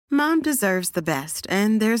Mom deserves the best,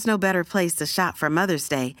 and there's no better place to shop for Mother's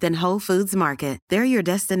Day than Whole Foods Market. They're your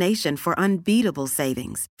destination for unbeatable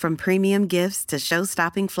savings, from premium gifts to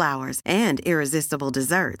show-stopping flowers and irresistible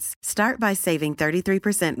desserts. Start by saving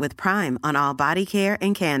 33% with Prime on all body care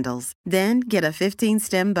and candles. Then get a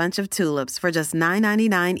 15-stem bunch of tulips for just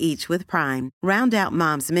 $9.99 each with Prime. Round out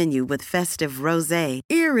Mom's menu with festive rosé,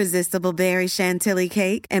 irresistible berry chantilly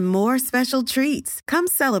cake, and more special treats. Come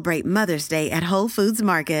celebrate Mother's Day at Whole Foods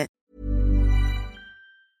Market.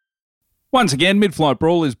 Once again, Mid-Flight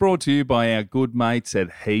Brawl is brought to you by our good mates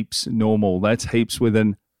at Heaps Normal. That's Heaps with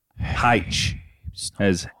an H,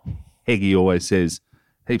 as Heggy always says.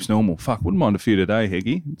 Heaps Normal. Fuck, wouldn't mind a few today,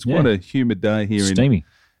 Heggy. It's quite a humid day here in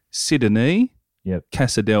Sydney. Yep.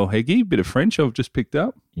 Casa del Heggy, bit of French I've just picked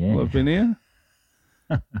up while I've been here.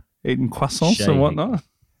 Eating croissants and whatnot.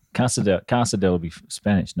 Casa del would be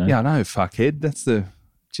Spanish, no? Yeah, I know, fuckhead. That's the...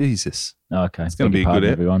 Jesus. Oh, okay. It's going to be a good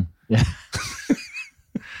everyone. Yeah.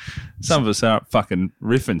 Some of us are fucking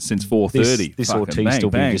riffing since 4:30. This Ortiz will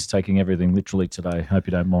be just taking everything literally today. Hope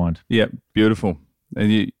you don't mind. Yeah, beautiful.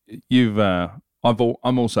 And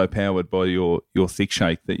I'm also powered by your thick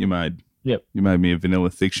shake that you made. Yep. You made me a vanilla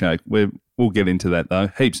thick shake. We'll get into that though.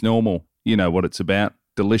 Heaps Normal. You know what it's about.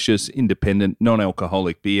 Delicious, independent,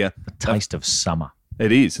 non-alcoholic beer. The taste of summer.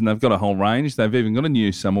 It is, and they've got a whole range. They've even got a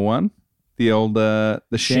new summer one. The old the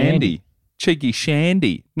Shandy. Cheeky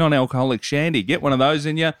Shandy. Non-alcoholic Shandy. Get one of those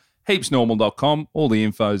in you. Heapsnormal.com. All the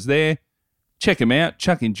info's there. Check them out.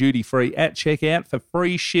 Chuck in duty free at checkout for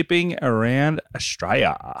free shipping around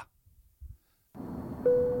Australia.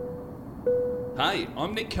 Hey,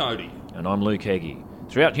 I'm Nick Cody. And I'm Luke Heggie.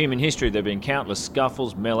 Throughout human history, there have been countless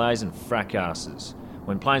scuffles, melees and fracasses.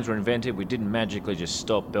 When planes were invented, we didn't magically just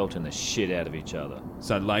stop belting the shit out of each other.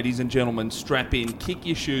 So ladies and gentlemen, strap in, kick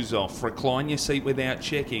your shoes off, recline your seat without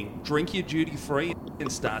checking, drink your duty free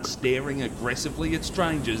and start staring aggressively at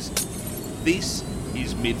strangers. This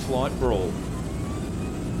is Mid-Flight Brawl.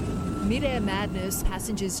 Mid-air madness,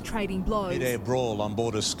 passengers trading blows. Mid-air brawl on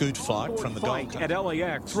board a scoot flight from the Gold Coast. At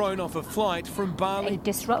LAX, thrown off a flight from Bali. A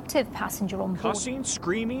disruptive passenger on board. Cussing,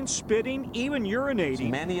 screaming, spitting, even urinating.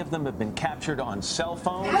 Many of them have been captured on cell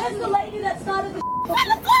phones. Where's the lady that started the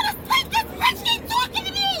talking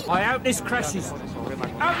to me? I hope this crashes.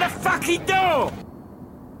 Out the fucking door!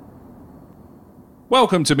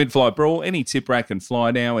 Welcome to Mid-Flight Brawl. Any tip rack can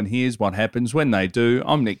fly now, and here's what happens when they do.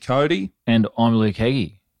 I'm Nick Cody. And I'm Luke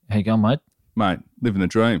Heggie. How you going, mate? Mate, living the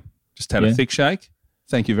dream. Just had a thick shake.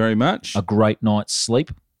 Thank you very much. A great night's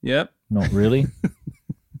sleep. Yep. Not really.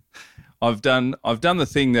 I've done the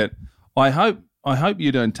thing that I hope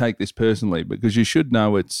you don't take this personally, because you should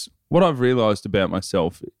know it's what I've realised about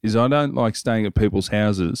myself is I don't like staying at people's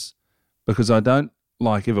houses because I don't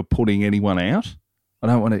like ever putting anyone out. I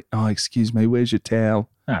don't want to, excuse me, where's your towel?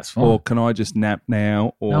 That's fine. Or can I just nap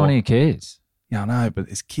now? Or, no one here cares. Yeah, I know, but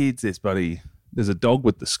there's kids, there's a dog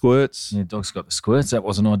with the squirts. Yeah, dog's got the squirts. That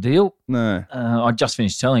wasn't ideal. No. I just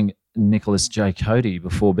finished telling Nicholas J. Cody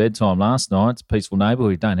before bedtime last night. It's a peaceful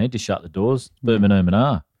neighbourhood. You don't need to shut the doors. Berman.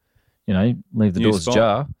 You know, leave the doors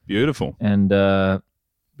ajar. Beautiful. And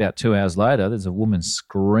about 2 hours later, there's a woman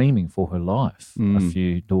screaming for her life a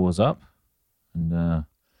few doors up. And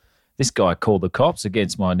this guy called the cops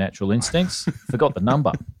against my natural instincts. Forgot the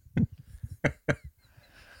number.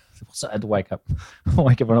 I had to wake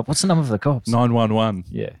everyone up. What's the number for the cops? 911.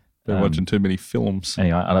 Yeah. They're watching too many films.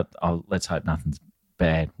 Anyway, let's hope nothing's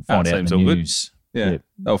bad. We'll find out in the news. Yeah.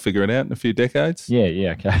 They'll figure it out in a few decades.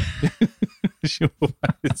 Yeah, okay. Sure.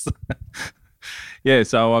 Yeah,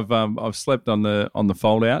 so I've slept on the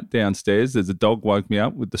fold out downstairs. There's a dog woke me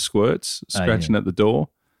up with the squirts scratching at the door.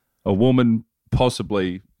 A woman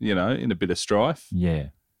possibly, in a bit of strife. Yeah.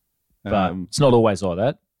 But it's not always like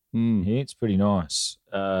that. Yeah, it's pretty nice.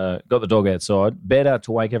 Got the dog outside. Better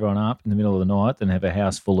to wake everyone up in the middle of the night than have a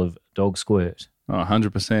house full of dog squirt. Oh,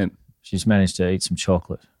 100%. She's managed to eat some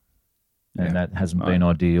chocolate, and that hasn't been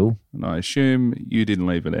ideal. And I assume you didn't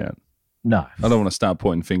leave it out. No. I don't want to start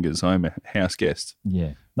pointing fingers. I'm a house guest.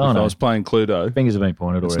 Yeah. If I was playing Cluedo, fingers have been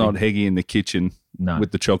pointed it's already. not Heggie in the kitchen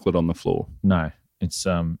with the chocolate on the floor. No. It's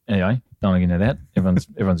anyway, don't get into that. Everyone's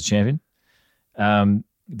a champion.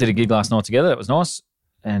 Did a gig last night together. That was nice.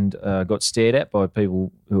 And got stared at by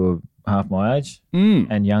people who were half my age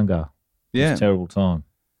and younger. Yeah. It was a terrible time.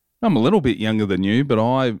 I'm a little bit younger than you, but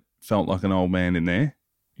I felt like an old man in there.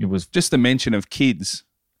 It was just the mention of kids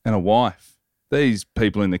and a wife. These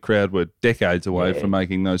people in the crowd were decades away from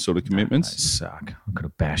making those sort of commitments. They suck. I could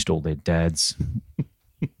have bashed all their dads.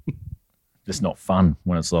 Just not fun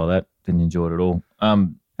when it's like that. Didn't enjoy it at all.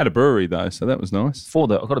 Had a brewery though, so that was nice. I've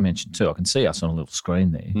got to mention too, I can see us on a little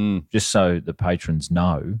screen there, just so the patrons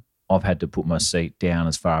know. I've had to put my seat down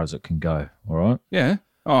as far as it can go. All right. Yeah.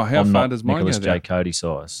 Oh, how I'm far not does mine Nicholas go J. down? Cody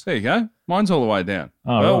size. There you go. Mine's all the way down.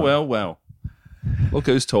 Oh, right. Well. Look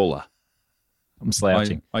who's taller. I'm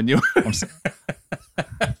slouching. I knew it.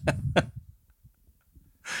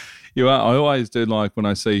 You are. I always do like when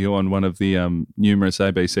I see you on one of the numerous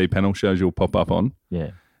ABC panel shows you'll pop up on. Yeah.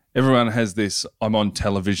 Everyone has this I'm on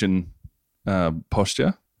television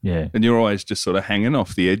posture. Yeah. And you're always just sort of hanging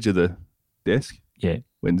off the edge of the desk. Yeah.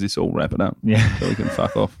 When's this all wrapping up? Yeah. So we can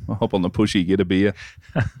fuck off. I'll hop on the pushy, get a beer.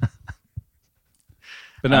 But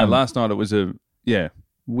no, last night it was a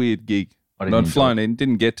weird gig. I'd flown in,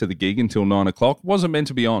 didn't get to the gig until 9 o'clock. Wasn't meant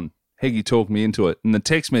to be on. Heggie talked me into it. And the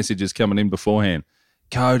text messages coming in beforehand.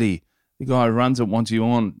 Cody, the guy who runs it wants you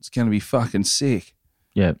on. It's going to be fucking sick.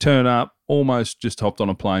 Yeah. Turn up, almost just hopped on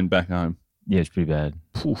a plane back home. Yeah, it's pretty bad.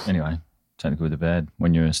 Poof. Anyway, technically the bad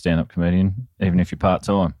when you're a stand-up comedian, even if you're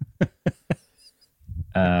part-time.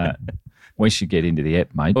 We should get into the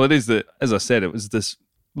app, mate. Well, it is as I said, it was this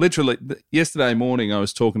literally yesterday morning I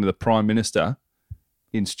was talking to the Prime Minister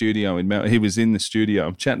in studio in Melbourne. He was in the studio.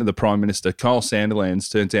 I'm chatting to the Prime Minister. Kyle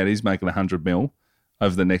Sandilands, turns out he's making 100 mil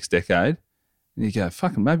over the next decade. And you go,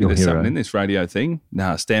 fucking maybe there's something in this radio thing.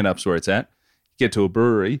 Nah, stand-up's where it's at. You get to a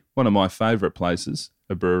brewery, one of my favourite places,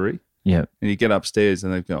 a brewery. Yeah. And you get upstairs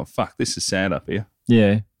and they go, oh, fuck, this is sad up here.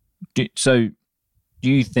 Yeah. So do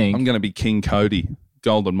you think... I'm going to be King Cody,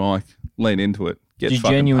 Golden Mike, lean into it. Do you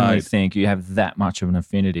genuinely think you have that much of an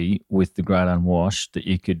affinity with the Great Unwashed that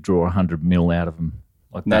you could draw 100 mil out of them?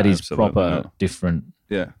 Like that is proper different.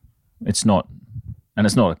 Yeah. It's not, and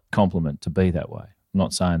it's not a compliment to be that way. I'm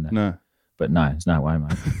not saying that. No. But no, there's no way,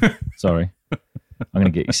 mate. Sorry. I'm going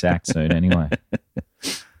to get you sacked soon anyway.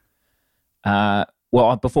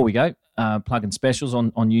 Well, before we go, plugging specials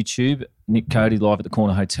on YouTube. Nick Cody live at the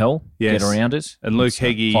Corner Hotel. Yes. Get around it. And Luke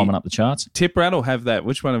Heggie. Climbing up the charts. Tip Rat will have that.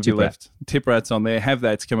 Which one have you left? Tip Rat's on there. Have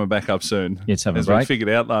that's coming back up soon. Yeah, it's having As a break. we figured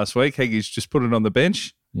out last week, Heggie's just put it on the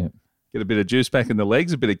bench. Yeah. Get a bit of juice back in the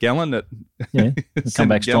legs, a bit of gallon. Yeah, come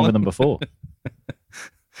back stronger than before.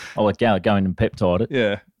 I'll let Gallagher go in and peptide it.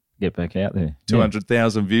 Yeah. Get back out there.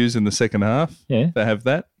 200,000 views in the second half. Yeah. They have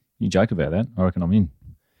that. You joke about that. I reckon I'm in.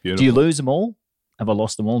 Beautiful. Do you lose them all? Have I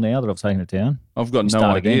lost them all now that I've taken it down? I've got no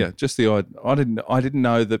idea. Again? Just the I didn't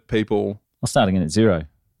know that people. I'll start again at 0 and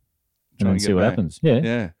then see what happens. Yeah.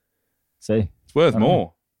 Yeah. See. It's worth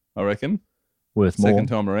more, I reckon. Worth more. Second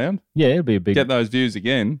time around. Yeah, it'll be a big. Get those views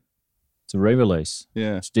again. It's a re-release.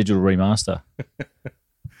 Yeah. It's digital remaster.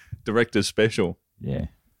 Director's special. Yeah.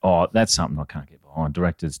 Oh, that's something I can't get behind.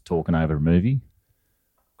 Directors talking over a movie.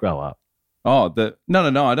 Grow up. Oh,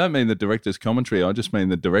 no. I don't mean the director's commentary. I just mean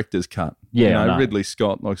the director's cut. Yeah, you know, Ridley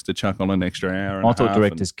Scott likes to chuck on an extra hour. And I thought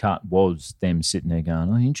director's cut was them sitting there going,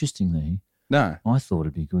 "Oh, interestingly, no, I thought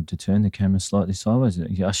it'd be good to turn the camera slightly sideways."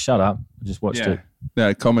 Yeah, shut up. I just watched it.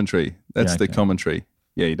 No commentary. That's the okay. commentary.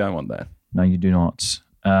 Yeah, you don't want that. No, you do not.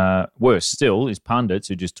 Worse still is pundits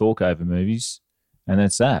who just talk over movies, and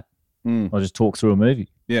that's that. I just talk through a movie.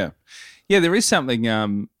 Yeah, there is something.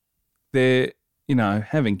 There, you know,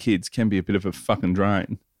 having kids can be a bit of a fucking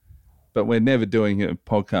drain, but we're never doing a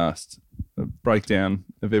podcast a breakdown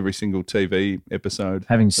of every single TV episode.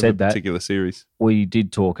 Having said that, particular series, we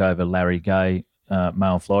did talk over Larry Gay,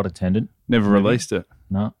 male flight attendant. Never released it.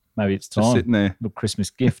 No, maybe it's time. Just sitting there. Little Christmas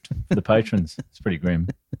gift for the patrons. It's pretty grim.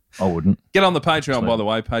 I wouldn't. Get on the Patreon, by the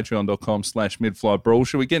way, patreon.com/midflightbrawl.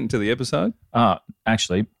 Should we get into the episode?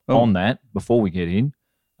 Actually, on that, before we get in,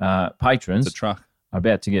 patrons the truck are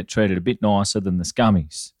about to get treated a bit nicer than the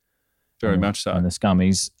scummies. Very much so. And the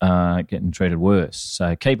scummies are getting treated worse.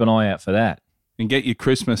 So keep an eye out for that. And get your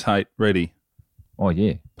Christmas hate ready. Oh,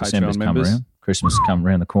 yeah. December's come members. around. Christmas come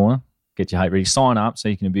around the corner. Get your hate ready. Sign up so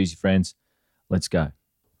you can abuse your friends. Let's go.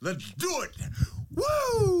 Let's do it.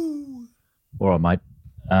 Woo! All right, mate.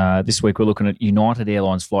 This week we're looking at United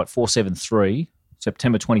Airlines Flight 473,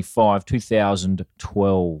 September 25,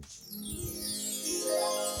 2012.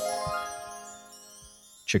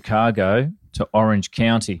 Chicago to Orange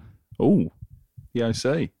County. Oh, the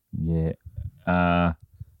OC. Yeah.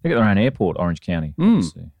 They got their own airport, Orange County.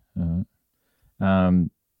 I'll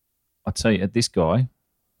tell you, this guy,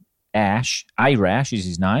 Arash is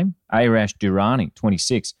his name, Arash Durrani,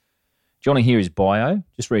 26. Do you want to hear his bio?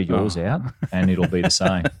 Just read yours out and it'll be the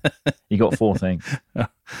same. You got 4 things.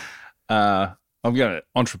 I'm going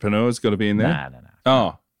entrepreneur's got to be in there.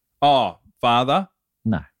 No. Oh, father?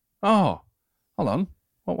 No. Oh, hold on.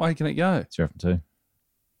 What way can it go? It's from 2.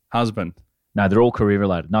 Husband? No, they're all career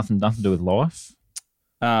related. Nothing to do with life.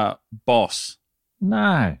 Boss?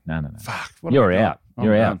 No. Fuck. You're out.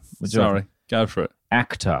 You're I'm out. done. What'd you Sorry. reckon? Go for it.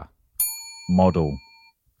 Actor, model,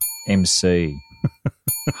 MC,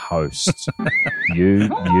 host. You.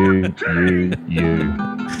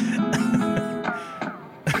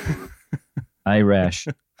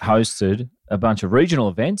 Arash hosted a bunch of regional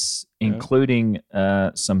events, including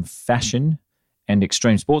some fashion and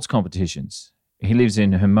extreme sports competitions. He lives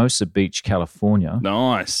in Hermosa Beach, California.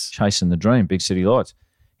 Nice. Chasing the dream, big city lights.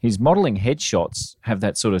 His modelling headshots have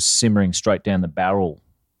that sort of simmering straight down the barrel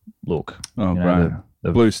look. Oh, You know, great.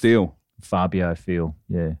 the Blue steel. Fabio feel,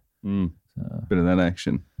 yeah. Bit of that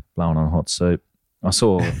action. Blowing on hot soup. I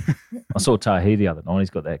saw Tahi the other night. He's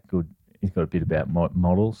got a bit about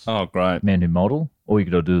models. Oh, great. Men who model. All you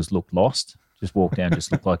got to do is look lost. Just walk down,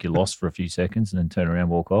 just look like you're lost for a few seconds and then turn around,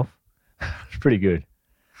 walk off. It's pretty good.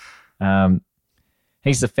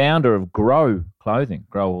 He's the founder of Grow Clothing,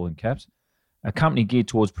 Grow all in caps, a company geared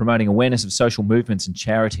towards promoting awareness of social movements and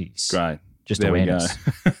charities. Great. Just There awareness.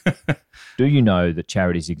 we go. Do you know that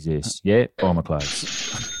charities exist? Yeah, buy my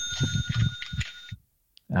clothes.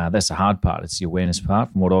 That's the hard part. It's the awareness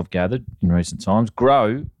part from what I've gathered in recent times.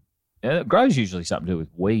 Grow's usually something to do with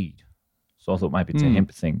weed. So I thought maybe it's a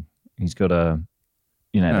hemp thing. He's got a,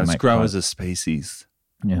 No, they it's make grow clothes. as a species.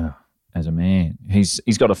 Yeah, as a man. He's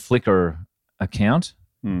got a Flickr account,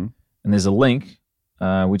 and there's a link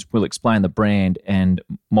which will explain the brand and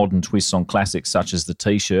modern twists on classics such as the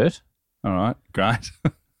T-shirt. All right. Great.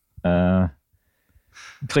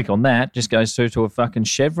 Click on that, just goes through to a fucking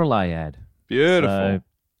Chevrolet ad. Beautiful. So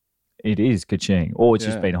it is ka-ching. Or it's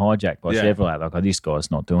just Yeah. been hijacked by Yeah. Chevrolet. Like, oh, this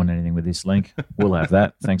guy's not doing anything with this link. We'll have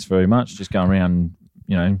that. Thanks very much. Just going around,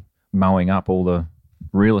 mowing up all the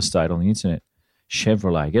real estate on the internet.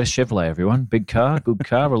 Chevrolet. Get a Chevrolet, everyone. Big car, good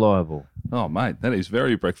car, reliable. Oh, mate, that is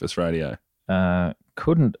very breakfast radio. I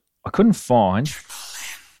couldn't find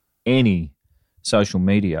any social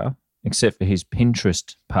media except for his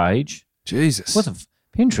Pinterest page. Jesus. What the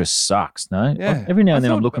Pinterest sucks, no? Yeah. Every now and I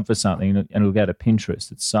then I'm thought- looking for something and it'll go to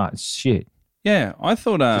Pinterest. It sucks. It's shit. Yeah, I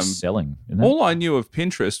thought Just selling. Isn't it? all I knew of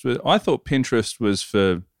Pinterest was I thought Pinterest was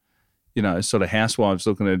for, sort of housewives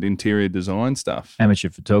looking at interior design stuff. Amateur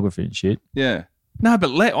photography and shit. Yeah. No,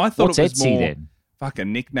 but I thought What's it was Etsy more then?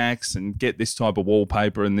 fucking knickknacks and get this type of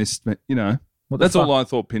wallpaper and this, What the That's all fuck? I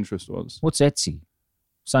thought Pinterest was. What's Etsy?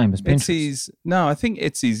 Same as Pinterest. I think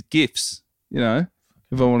Etsy's gifts, if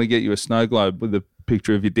I want to get you a snow globe with a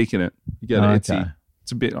picture of your dick in it, you go to Okay. Etsy.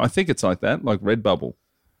 It's a bit, I think it's like that, like Redbubble.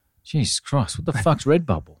 Jesus Christ, what the fuck's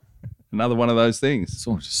Redbubble? Another one of those things. It's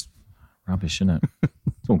all just rubbish, isn't it?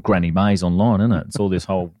 It's all Granny Mays online, isn't it? It's all this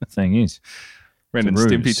whole thing is. Ren and It's a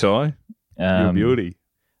Stimpy ruse. tie. You're a beauty.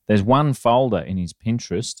 There's one folder in his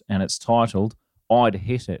Pinterest and it's titled I'd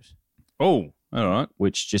Hit It, Oh, all right.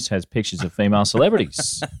 which just has pictures of female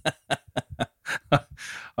celebrities.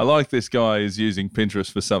 I like this guy is using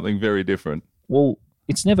Pinterest for something very different. Well,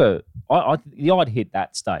 it's never, the I'd hit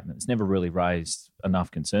that statement, it's never really raised enough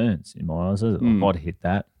concerns in my eyes, is it? Like, I'd hit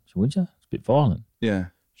that. So would you? It's a bit violent. Yeah.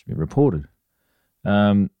 Should be reported.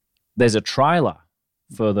 There's a trailer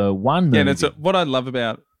for the one movie. Yeah, and it's what I love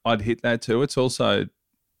about I'd hit that too. It's also,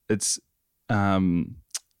 the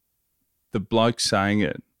bloke saying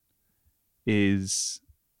it is,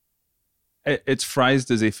 it's phrased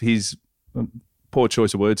as if he's, poor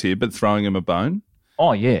choice of words here, but throwing him a bone,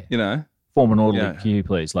 Oh, yeah. Form an orderly Yeah. queue,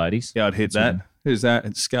 please, ladies. Yeah, I'd hit That's that. Who's that?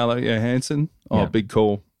 It's Scarlett Johansson. Oh, Yeah. big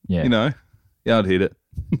call. Yeah. Yeah, I'd hit it.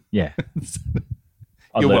 Yeah.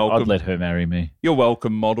 You're welcome. I'd let her marry me. You're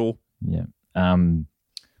welcome, model. Yeah.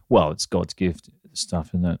 Well, it's God's gift stuff,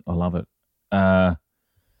 isn't it? I love it.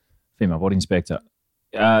 Female body inspector.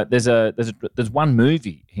 There's one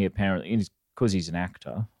movie he apparently, because he's an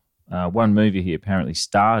actor, one movie he apparently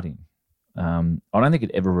starred in. I don't think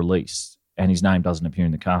it ever released, and his name doesn't appear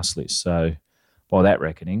in the cast list. So, by that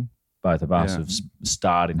reckoning, both of us Yeah. have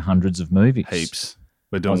starred in hundreds of movies. Heaps.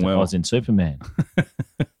 We're I doing well. was in Superman.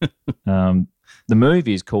 The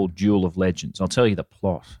movie is called Duel of Legends. I'll tell you the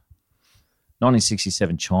plot.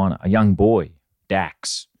 1967 China. A young boy,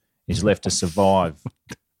 Dax, is left to survive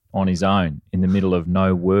on his own in the middle of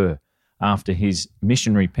nowhere after his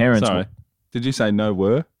missionary parents. Sorry. Did you say no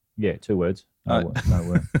were? Yeah, 2 words. Oh.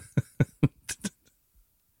 Nowhere.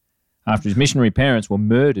 After his missionary parents were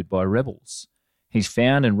murdered by rebels, he's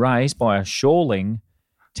found and raised by a Shaolin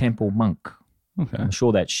temple monk. Okay. I'm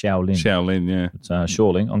sure that's Shaolin. Shaolin, yeah. It's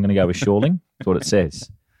Shaolin. I'm going to go with Shaolin. That's what it says.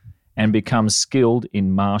 And becomes skilled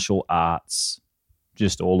in martial arts.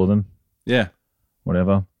 Just all of them. Yeah.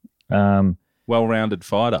 Whatever. Well-rounded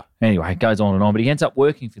fighter. Anyway, it goes on and on. But he ends up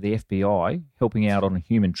working for the FBI, helping out on a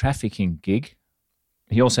human trafficking gig.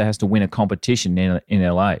 He also has to win a competition in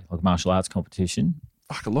LA, like a martial arts competition.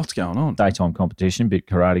 Fuck, a lot's going on. Daytime competition, bit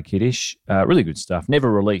Karate Kid-ish. Really good stuff.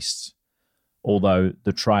 Never released, although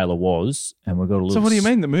the trailer was, and we got a little... So what do you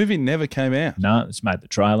mean? The movie never came out? No, it's made the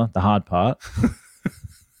trailer, the hard part.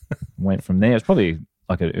 Went from there. It's probably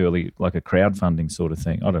like a crowdfunding sort of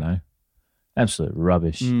thing. I don't know. Absolute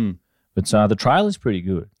rubbish. But the trailer's pretty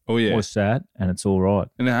good. Oh, yeah. Watch that, and it's all right.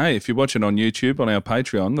 And hey, if you watch it on YouTube, on our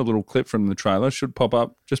Patreon, the little clip from the trailer should pop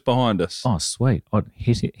up just behind us. Oh, sweet. I'd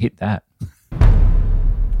hit that.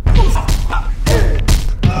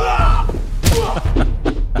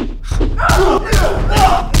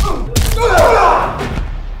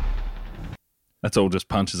 That's all just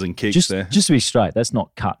punches and kicks there. Just to be straight, that's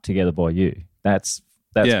not cut together by you. That's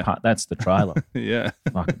the trailer. Yeah.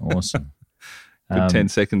 Fucking awesome. Good 10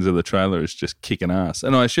 seconds of the trailer is just kicking ass.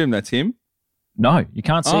 And I assume that's him? No, you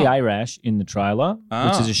can't see Arash in the trailer,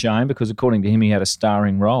 which is a shame because according to him, he had a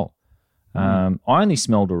starring role. I only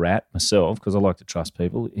smelled a rat myself because I like to trust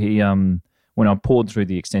people. He, when I poured through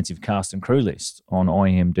the extensive cast and crew list on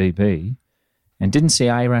IMDb and didn't see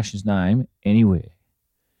Arash's name anywhere.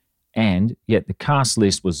 And yet the cast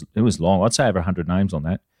list was long. I'd say over 100 names on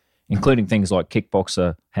that, including things like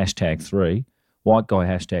Kickboxer #3, White Guy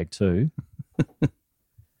 #2,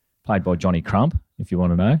 played by Johnny Crump, if you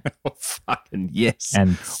want to know. Oh, fucking yes.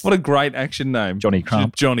 And what a great action name. Johnny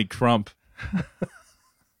Crump. Johnny Crump.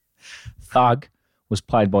 Thug was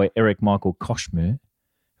played by Eric Michael Koshmer,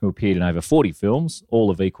 who appeared in over 40 films, all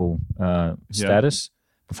of equal status,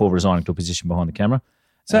 before resigning to a position behind the camera.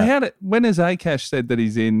 So when has Arash said that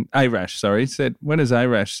he's in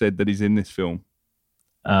this film?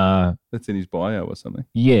 That's in his bio or something.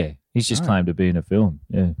 Yeah, he's just claimed to be in a film.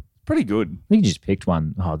 Yeah. Pretty good. He just picked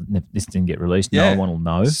one. Oh, this didn't get released. No one will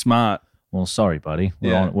know. Smart. Well, sorry, buddy.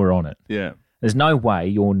 We're on it. Yeah. There's no way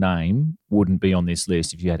your name wouldn't be on this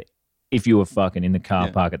list if you were fucking in the car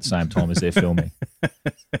park at the same time as they're filming.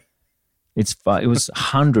 It was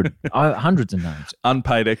hundreds of names.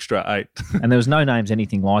 Unpaid extra 8. And there was no names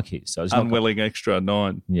anything like his. So it's unwilling extra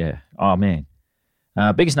 9. Yeah. Oh, man.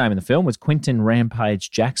 Biggest name in the film was Quinton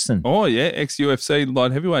Rampage Jackson. Oh, yeah. Ex-UFC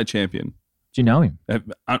light heavyweight champion. Do you know him?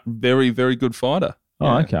 Very, very good fighter.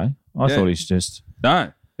 Oh, okay. I thought he's just...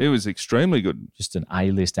 No, he was extremely good. Just an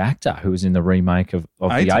A-list actor who was in the remake of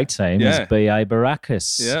the A-Team as B.A.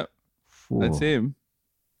 Baracus. Yeah, that's him.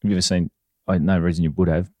 Have you ever seen... no reason you would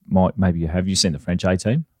have. Maybe you have. You seen the French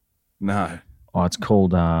A-Team? No. Oh, it's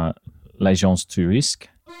called L'Agence Touriste.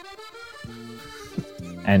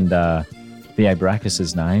 And B.A.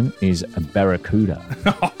 Baracus' name is Barracuda.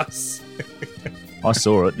 I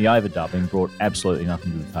saw it. The overdubbing brought absolutely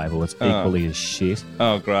nothing to the table. It's equally as shit.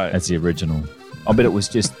 Oh, great. As the original. I bet it was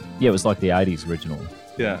just, it was like the 80s original.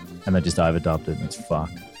 Yeah. And they just overdubbed it and it's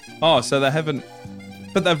fucked. Oh, so they haven't,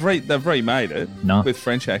 but they've remade it with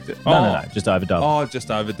French actors. No, just overdubbed. Oh, just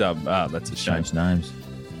overdubbed. Ah, that's a shame. Changed names.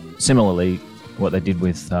 Similarly, what they did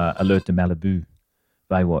with Alert de Malibu,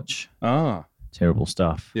 Baywatch. Ah. Terrible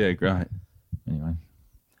stuff. Yeah, great. Anyway.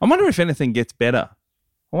 I wonder if anything gets better.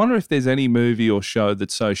 I wonder if there's any movie or show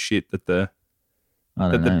that's so shit that the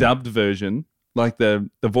dubbed version, like the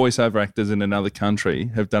voiceover actors in another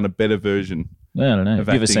country, have done a better version. Yeah, I don't know. Have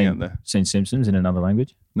you ever seen Simpsons in another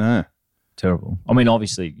language? No. Terrible. I mean,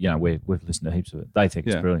 obviously, we've listened to heaps of it. They think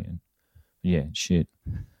it's brilliant. Yeah, shit.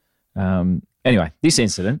 Anyway, this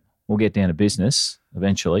incident, we'll get down to business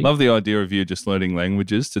eventually. Love the idea of you just learning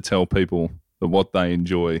languages to tell people that what they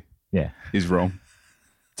enjoy is wrong.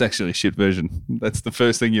 It's actually a shit version. That's the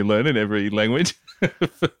first thing you learn in every language. Go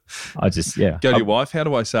to your wife, how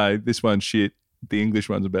do I say this one's shit, the English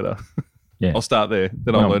one's better? Yeah. I'll start there.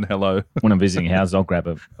 Then I'll learn hello. When I'm visiting houses, I'll grab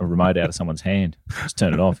a remote out of someone's hand. Just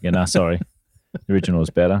turn it off. You go, no, sorry. The original is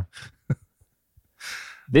better.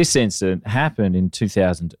 This incident happened in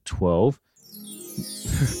 2012.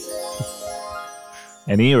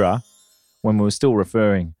 An era when we were still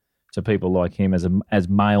referring to people like him as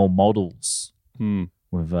male models.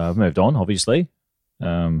 We've moved on, obviously.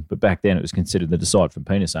 But back then it was considered the decide from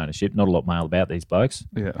penis ownership. Not a lot male about these blokes.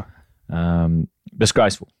 Yeah.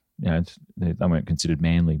 Disgraceful. They weren't considered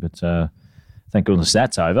manly, but thank goodness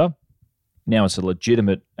that's over. Now it's a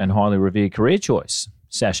legitimate and highly revered career choice,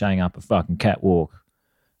 sashaying up a fucking catwalk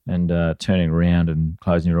and turning around and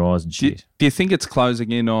closing your eyes and shit. Do you think it's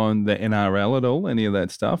closing in on the NRL at all, any of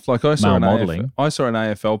that stuff? Like I saw an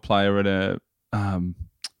AFL player at a,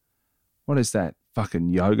 what is that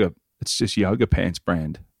fucking yoga? It's just yoga pants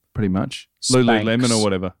brand, pretty much. Spanx. Lululemon or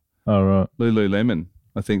whatever. Oh, right. Lululemon.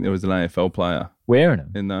 I think there was an AFL player wearing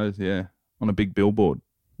them in those, on a big billboard.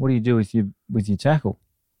 What do you do with your tackle?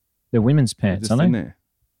 They're women's pants, aren't they?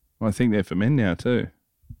 Well, I think they're for men now too.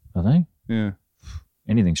 Are they? Yeah.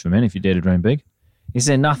 Anything's for men if you dare to dream big. Is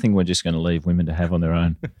there nothing we're just going to leave women to have on their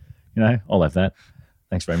own? I'll have that.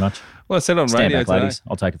 Thanks very much. Well, I said on Stand radio back, today, ladies.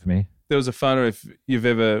 I'll take it from here. there was a photo if you've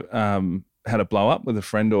ever had a blow up with a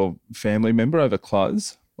friend or family member over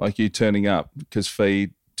clothes, like you turning up, because Fee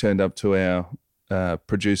turned up to our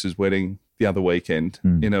producer's wedding the other weekend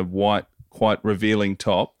in a white, quite revealing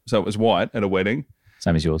top. So it was white at a wedding.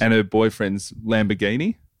 Same as yours. And her boyfriend's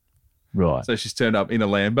Lamborghini. Right. So she's turned up in a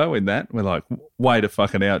Lambo in that. We're like, way to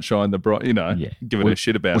fucking outshine the bride, giving her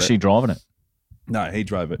shit about it. Was she driving it? No, he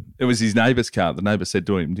drove it. It was his neighbour's car. The neighbour said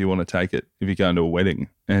to him, do you want to take it if you're going to a wedding?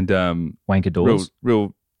 And Wanker doors?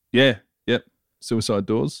 Yep, suicide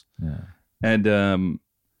doors. Yeah. And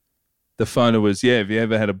the phoner was, have you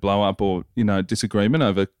ever had a blow up or, disagreement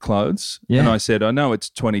over clothes? Yeah. And I said, I know it's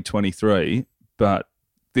 2023, but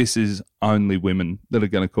this is only women that are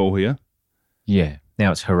going to call here. Yeah.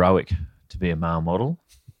 Now it's heroic to be a male model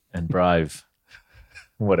and brave,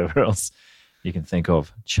 whatever else you can think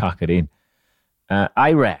of. Chuck it in.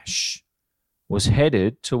 Arash was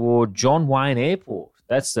headed toward John Wayne Airport.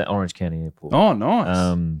 That's the Orange County Airport. Oh,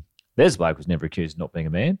 nice. There's a bloke who's never accused of not being a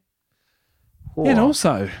man. Oh. And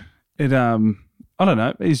also, I don't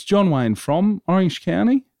know, is John Wayne from Orange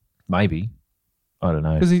County? Maybe. I don't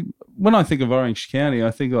know. Because when I think of Orange County,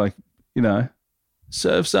 I think like,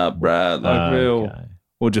 surfs up, bruh, like real,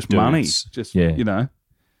 or just Dudes. money, just,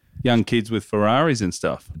 young kids with Ferraris and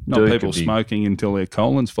stuff, not Dude people could be- smoking until their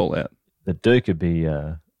colons fall out. The Duke would be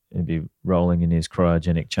rolling in his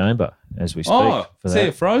cryogenic chamber as we speak. Oh, for is that.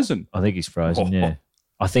 he frozen? I think he's frozen, Oh. yeah.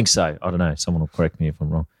 I think so. I don't know. Someone will correct me if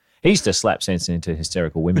I'm wrong. He used to slap sense into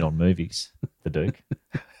hysterical women on movies, the Duke.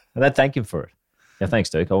 And I'd thank him for it. Yeah,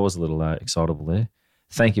 thanks, Duke. I was a little excitable there.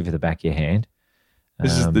 Thank you for the back of your hand.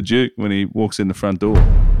 This is the Duke when he walks in the front door.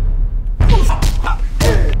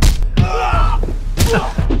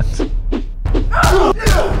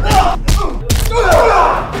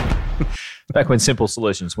 Back when simple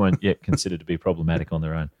solutions weren't yet considered to be problematic on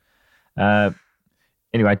their own.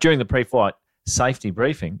 Anyway, during the pre-flight safety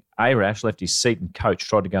briefing, Arash left his seat and coach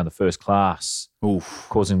tried to go in the first class,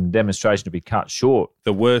 causing the demonstration to be cut short.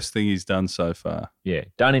 The worst thing he's done so far. Yeah,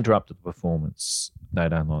 don't interrupt the performance. They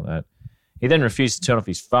don't like that. He then refused to turn off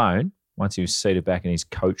his phone once he was seated back in his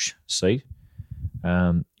coach seat.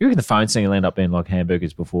 You reckon the phone thing will end up being like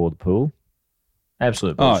hamburgers before the pool?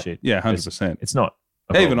 Absolute bullshit. Oh, yeah, 100%. It's not.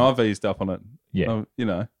 Even I've eased up on it. Yeah.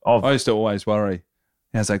 I used to always worry,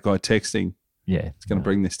 how's that guy texting? Yeah. It's going to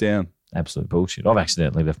bring this down. Absolute bullshit. I've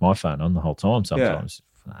accidentally left my phone on the whole time sometimes.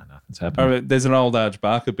 No, nothing's happening. There's an old Arch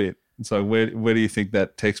Barker bit. So where do you think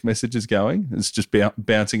that text message is going? It's just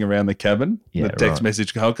bouncing around the cabin. Yeah, the text right.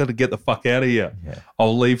 message, I've got to get the fuck out of here. Yeah.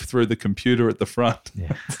 I'll leave through the computer at the front.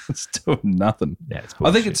 Yeah. It's doing nothing. Yeah, it's I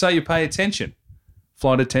bullshit. think it's so you pay attention.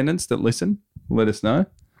 Flight attendants that listen, let us know.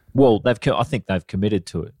 Well, I think they've committed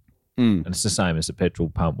to it. Mm. And it's the same as the petrol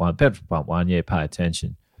pump one. Petrol pump one, yeah, pay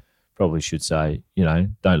attention. Probably should say,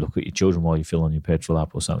 don't look at your children while you're filling your petrol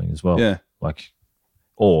up or something as well. Yeah.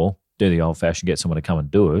 Or do the old-fashioned, get someone to come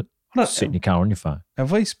and do it. Sit in your car on your phone.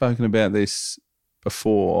 Have we spoken about this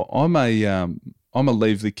before? I'm a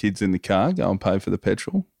leave the kids in the car, go and pay for the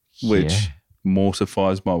petrol, which Yeah.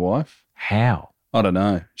 mortifies my wife. How? I don't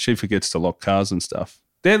know. She forgets to lock cars and stuff.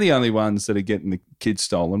 They're the only ones that are getting the kids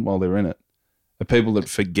stolen while they're in it. The people that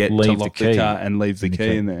forget to Leave the lock the key car and leave the in the key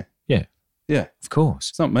key. in there. Yeah, Yeah. of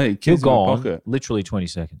course. It's not me. You're Kids in my gone pocket. literally 20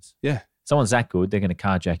 seconds. Yeah. Someone's that good, they're going to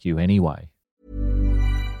carjack you anyway.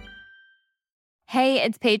 Hey,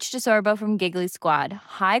 it's Paige DeSorbo from Giggly Squad.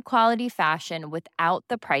 High quality fashion without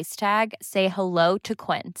the price tag. Say hello to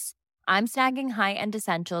Quince. I'm snagging high-end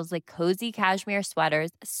essentials like cozy cashmere sweaters,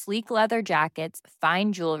 sleek leather jackets,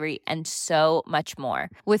 fine jewelry, and so much more.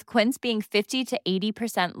 With Quince being 50 to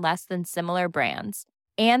 80% less than similar brands.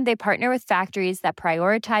 And they partner with factories that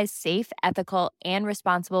prioritize safe, ethical, and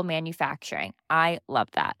responsible manufacturing. I love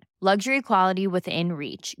that. Luxury quality within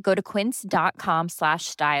reach. Go to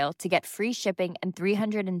quince.com/style to get free shipping and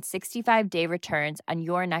 365-day returns on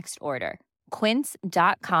your next order.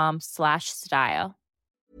 Quince.com/style.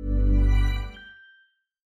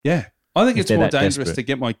 Yeah. I think If it's they're more that dangerous desperate. to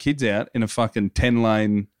get my kids out in a fucking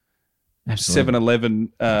 10-lane Absolutely.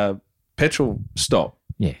 7-Eleven petrol stop.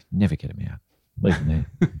 Yeah, never get them out. Leave them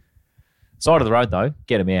there. Side of the road, though,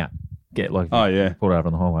 get them out. Oh, yeah. Pull over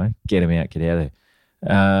on the highway, get him out, get out of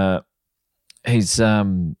there. He's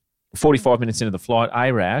 45 minutes into the flight.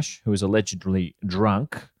 Arash, who was allegedly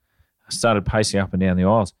drunk, started pacing up and down the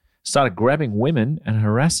aisles, started grabbing women and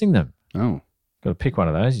harassing them. Oh. Got to pick one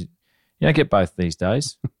of those. You don't get both these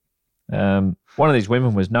days. One of these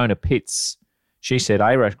women was Nona Pitts. She said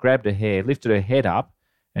Arash grabbed her hair, lifted her head up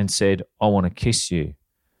and said, I want to kiss you.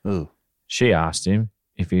 Oh. She asked him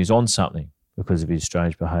if he was on something because of his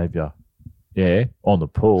strange behaviour. Yeah, on the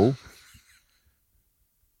pool.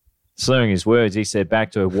 Slurring his words, he said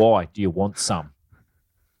back to her, "Why? Do you want some?"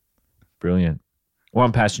 Brilliant.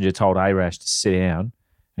 One passenger told Arash to sit down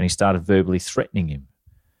and he started verbally threatening him.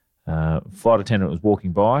 Flight attendant was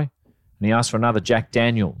walking by and he asked for another Jack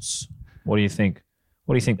Daniels. What do you think?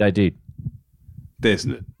 What do you think they did? They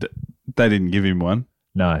didn't give him one.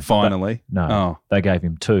 No. Finally. They gave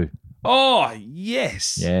him 2. Oh,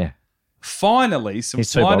 yes. Yeah. Finally, some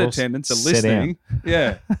Here's 2 flight bottles. attendants are Sit listening.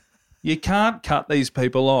 Yeah. You can't cut these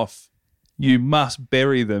people off. You must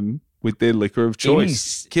bury them with their liquor of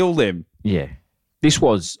choice. Kill them. Yeah. This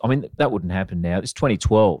was, I mean, that wouldn't happen now. It's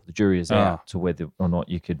 2012. The jury is out to whether or not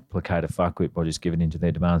you could placate a fuckwit by just giving in to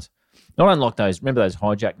their demands. Not unlike those, remember those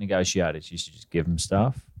hijack negotiators? You used to just give them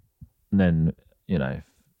stuff. And then,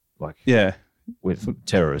 with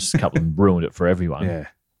terrorists, a couple of them ruined it for everyone. Yeah.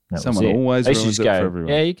 That Someone was it. always They used to ruins just it go, for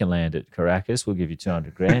everyone. yeah, you can land at Caracas. We'll give you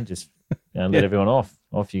 200 grand. Just let everyone off.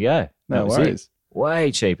 Off you go. No That was worries. it.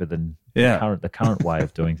 Way cheaper than the current way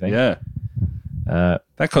of doing things. Yeah.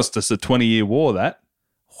 That cost us a 20-year war, that.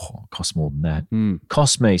 Oh, it costs more than that.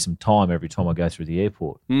 Costs me some time every time I go through the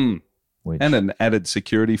airport. Which, And an added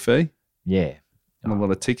security fee. yeah. And a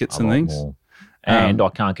lot of tickets a and lot things. more. And I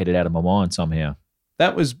can't get it out of my mind somehow.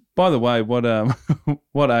 That was, by the way, what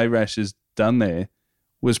Arash has done there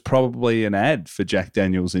was probably an ad for Jack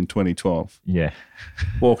Daniels in 2012. Yeah.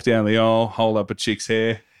 Walk down the aisle, hold up a chick's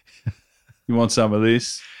hair. You want some of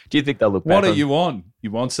this? Do you think they'll look back What are on, you on?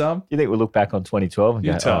 You want some? Do you think we'll look back on 2012 and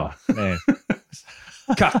Utah. go, oh, man.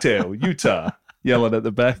 Cocktail, Utah. Yelling at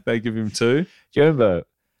the back, they give him 2. Do you remember,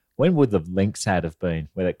 when would the Lynx ad have been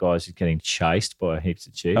where that guy's just getting chased by heaps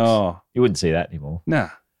of chicks? Oh. You wouldn't see that anymore. Nah.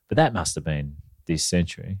 But that must have been this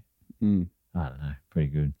century. I don't know. Pretty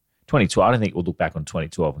good. 2012, I don't think we'll look back on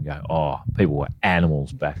 2012 and go, oh, people were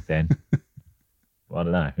animals back then. Well, I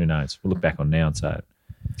don't know. Who knows? We'll look back on now and say it.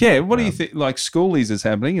 Yeah, what do you think? Like, schoolies is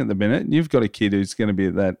happening at the minute. You've got a kid who's going to be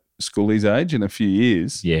at that schoolies age in a few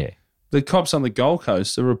years. Yeah. The cops on the Gold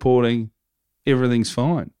Coast are reporting everything's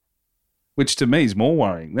fine, which to me is more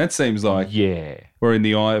worrying. That seems like we're in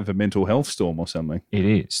the eye of a mental health storm or something. It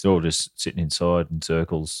is. They're all just sitting inside in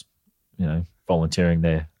circles, volunteering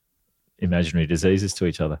their imaginary diseases to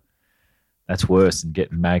each other. That's worse than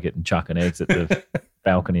getting maggot and chucking eggs at the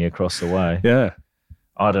balcony across the way. Yeah.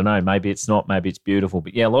 I don't know. Maybe it's not. Maybe it's beautiful.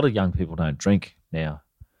 But, yeah, a lot of young people don't drink now.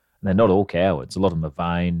 And they're not all cowards. A lot of them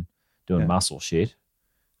are vain, doing muscle shit.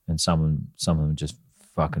 And some of them are just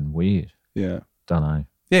fucking weird. Yeah. Don't know.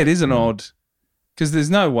 Yeah, it is an odd, because there's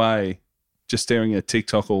no way just staring at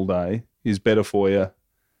TikTok all day is better for you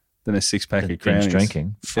than a 6-pack of Binge Crownies.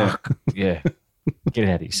 drinking. Fuck. Yeah. Get it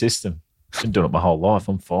out of your system. Been doing it my whole life.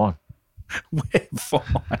 I'm fine. We're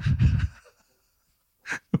fine.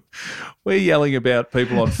 We're yelling about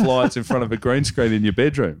people on flights in front of a green screen in your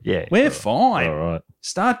bedroom. Yeah. We're fine. All right.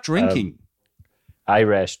 Start drinking.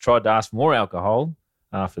 Arash tried to ask for more alcohol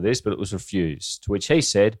after this, but it was refused, to which he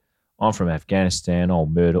said, I'm from Afghanistan. I'll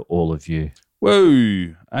murder all of you.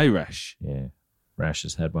 Whoa. Arash. Yeah. Rash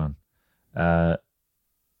has had one.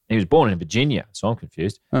 He was born in Virginia, so I'm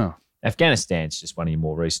confused. Oh. Afghanistan's just one of your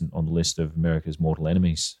more recent on the list of America's mortal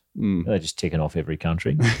enemies. They're just ticking off every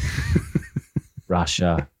country.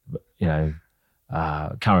 Russia,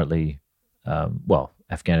 currently,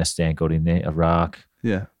 Afghanistan got in there, Iraq,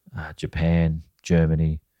 Japan,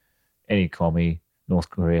 Germany, any commie, North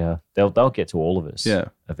Korea. They'll get to all of us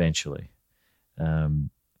eventually.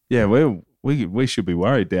 We should be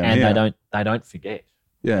worried down here. And they don't forget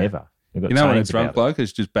ever. You know when a drunk bloke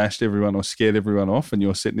has just bashed everyone or scared everyone off and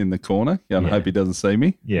you're sitting in the corner, I hope he doesn't see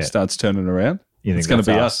me. Yeah. He starts turning around. It's going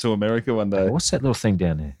to be us to America one day. What's that little thing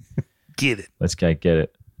down there? Get it. Let's go get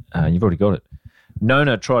it. You've already got it.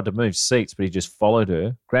 Nona tried to move seats, but he just followed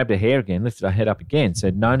her, grabbed her hair again, lifted her head up again,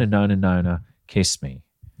 said, Nona, kiss me.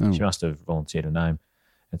 Oh. She must have volunteered a name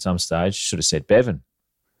at some stage. She should have said Bevan.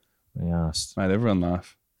 He asked. Made everyone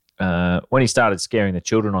laugh. When he started scaring the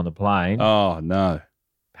children on the plane. Oh, no.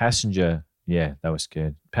 Passenger, they were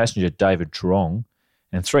scared. Passenger David Trong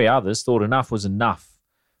and 3 others thought enough was enough.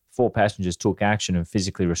 4 passengers took action and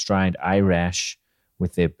physically restrained Arash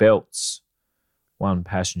with their belts. One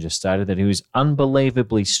passenger stated that he was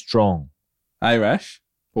unbelievably strong. Arash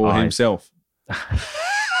or himself?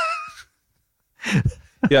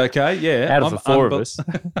 Yeah, okay, yeah. Out of the 4 of us.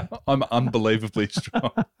 I'm unbelievably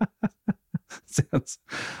strong. Sounds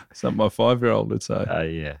something my 5-year-old would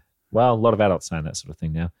say. Yeah. Well, a lot of adults saying that sort of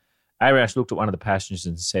thing now. Arash looked at one of the passengers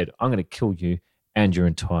and said, I'm going to kill you and your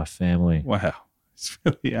entire family. Wow. It's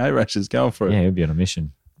really, Arash is going for it. Yeah, he'll be on a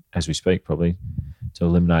mission. as we speak, probably, to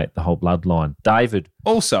eliminate the whole bloodline. David.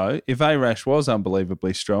 Also, if Arash was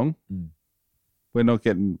unbelievably strong, we're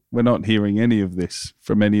not hearing any of this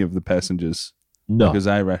from any of the passengers. No. Because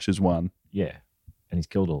Arash has won. Yeah. And he's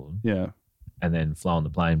killed all of them. Yeah. And then flown the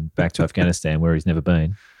plane back to Afghanistan where he's never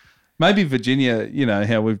been. Maybe Virginia, you know,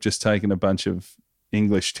 how we've just taken a bunch of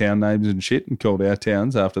English town names and shit and called our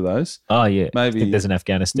towns after those. Oh, yeah. Maybe I think there's an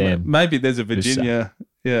Afghanistan. Maybe there's a Virginia.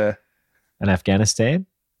 Yeah. An Afghanistan?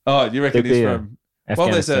 Oh, you reckon he's from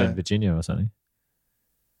Afghanistan, Virginia or something?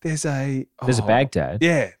 There's a Baghdad.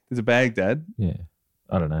 Yeah, there's a Baghdad. Yeah.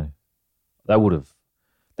 I don't know. That would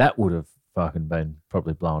have fucking been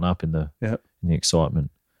probably blown up in the excitement.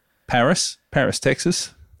 Paris,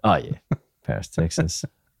 Texas. Oh yeah, Paris, Texas.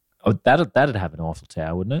 Oh, that'd have an Eiffel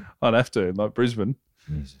Tower, wouldn't it? I'd have to, like Brisbane.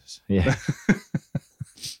 Jesus. Yeah.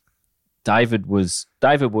 David was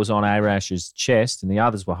on Arash's chest, and the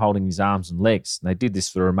others were holding his arms and legs. And they did this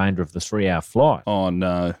for the remainder of the 3-hour flight. Oh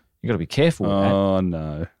no! You got to be careful with that. Oh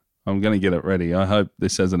no! I'm going to get it ready. I hope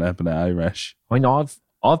this hasn't happened to Arash. I mean,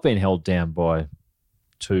 I've been held down by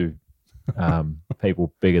two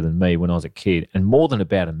people bigger than me when I was a kid, and more than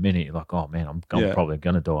about a minute, you're like, oh man, I'm probably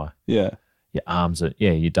going to die. Yeah. Your arms are,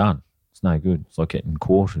 you're done. It's no good. It's like getting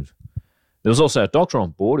quartered. There was also a doctor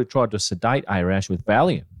on board who tried to sedate Arash with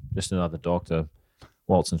Valium. Just another doctor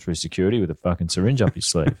waltzing through security with a fucking syringe up his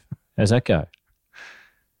sleeve. How's that go?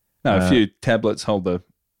 No, a few tablets hold the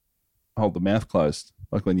mouth closed,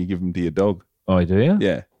 like when you give them to your dog. Oh, do you?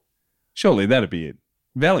 Yeah. Surely that'd be it.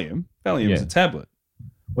 Valium is a tablet.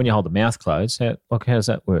 When you hold the mouth closed, how does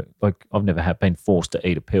that work? Like, I've never been forced to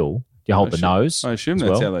eat a pill. Do you hold the nose? I assume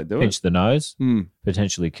that's how they do it. Pinch the nose,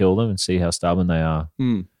 potentially kill them and see how stubborn they are,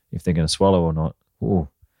 if they're going to swallow or not. Ooh.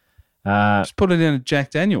 Just put it in a Jack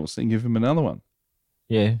Daniels and give him another one.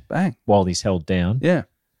 Yeah. Bang. While he's held down. Yeah.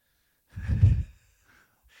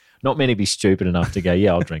 Not many be stupid enough to go,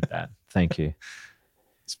 yeah, I'll drink that. Thank you.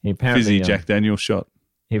 Fizzy Jack Daniels shot.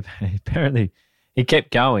 Apparently, he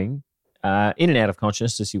kept going in and out of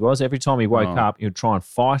consciousness as he was. Every time he woke up, he would try and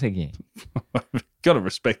fight again. Got to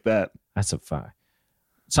respect that. That's a fact.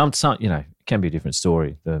 Some, it can be a different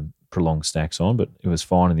story, the prolonged stacks on, but it was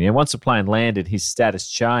fine in the end. Once the plane landed, his status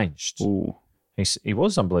changed. Ooh. He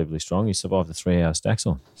was unbelievably strong. He survived the 3-hour stacks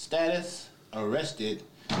on. Status arrested.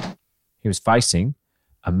 He was facing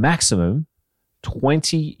a maximum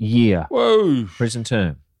 20-year prison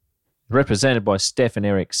term. Represented by Stephen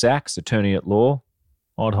Eric Sachs, attorney at law.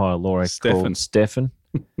 I'd hire a lawyer called Stephen,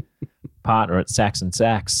 partner at Sachs &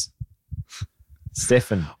 Sachs.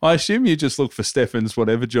 Stephen. I assume you just look for Stephens,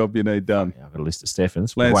 whatever job you need done. Yeah, I've got a list of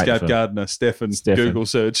Stephens. Landscape gardener, Stephen. Google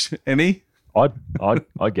search. Any?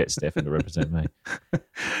 I'd get Stephen to represent me.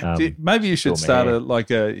 Maybe you should start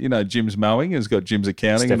Jim's mowing has got Jim's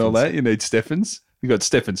accounting and all that. You need Stephens. You got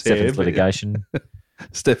Stephen's hair. Stephen's litigation.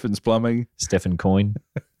 Stephen's plumbing. Stephen coin.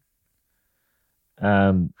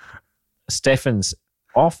 Stephen's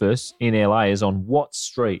office in LA is on what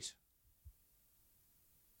street?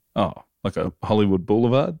 Oh, like a Hollywood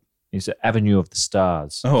Boulevard? It's Avenue of the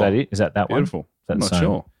Stars. Oh, is that it? Is that beautiful. One? I'm not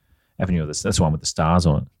sure. Avenue of the That's the one with the stars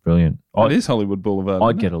on it. Brilliant. It is Hollywood Boulevard.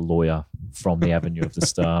 I'd get a lawyer from the Avenue of the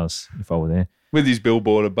Stars if I were there. With his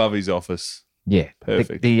billboard above his office. Yeah.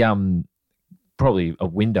 Perfect. The probably a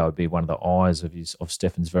window would be one of the eyes of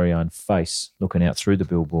Stephen's very own face looking out through the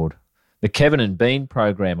billboard. The Kevin and Bean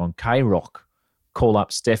program on K-Rock call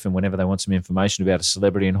up Stephen whenever they want some information about a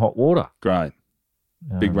celebrity in hot water. Great.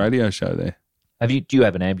 Big radio show there. Do you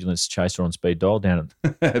have an ambulance chaser on speed dial down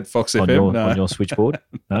at Fox FM? On your switchboard?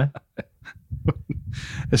 No?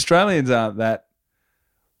 Australians aren't that.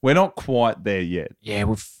 We're not quite there yet. Yeah,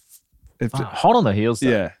 we're hot on the heels though.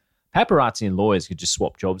 Yeah. Paparazzi and lawyers could just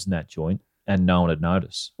swap jobs in that joint and no one would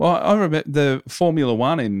notice. Well, I remember the Formula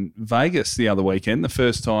One in Vegas the other weekend, the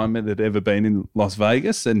first time it had ever been in Las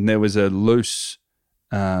Vegas, and there was a loose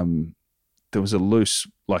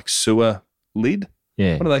like sewer lid.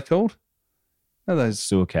 Yeah. What are they called? Are those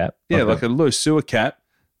sewer cap? Yeah, like a loose sewer cap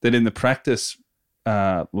that in the practice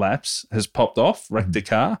laps has popped off, wrecked a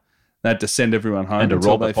car. They had to send everyone home. And a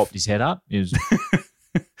robber popped his head up. It was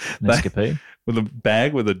an escapade. With a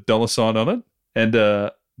bag with a dollar sign on it.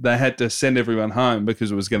 And they had to send everyone home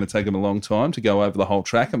because it was going to take them a long time to go over the whole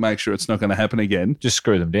track and make sure it's not going to happen again. Just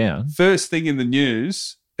screw them down. First thing in the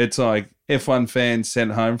news, it's like F1 fans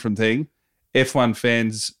sent home from thing. F1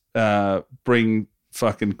 fans bring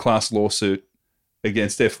fucking class lawsuit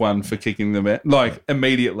against F1 for kicking them out. Like,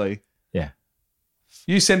 immediately. Yeah.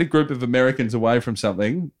 You send a group of Americans away from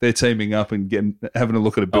something, they're teaming up and having a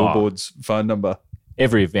look at a billboard's phone number.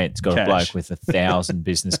 Every event's got a bloke with 1,000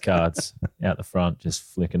 business cards out the front just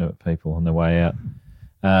flicking it at people on their way out.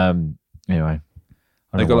 Anyway,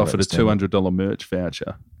 They got offered a $200 merch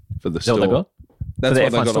voucher for the store. What they got? That's For the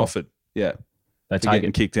what they F1 got store? offered. Yeah. They For take getting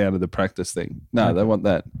it. kicked out of the practice thing. No, they want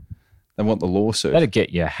that. They want the lawsuit. That'd get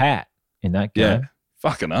you a hat in that game. Yeah.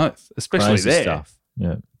 Fucking oath. Especially Crazy there. stuff.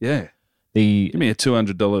 Yeah. Yeah. The Give me a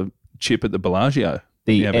 $200 chip at the Bellagio.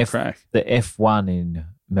 You have a crack. the F1 in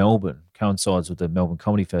Melbourne coincides with the Melbourne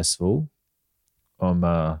Comedy Festival. I'm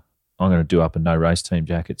going to do up a no race team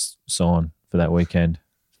jackets sign for that weekend.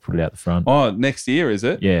 Put it out the front. Oh, next year, is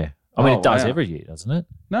it? Yeah. I mean, Oh, it does wow. every year, doesn't it?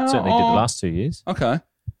 No. Certainly did the last 2 years. Okay.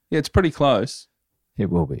 Yeah, it's pretty close. It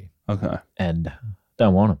will be. Okay. And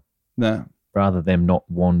don't want them. No. Rather them not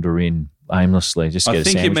wander in aimlessly. Just get I a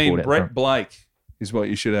think you sandwich mean board out Brett front. Blake is what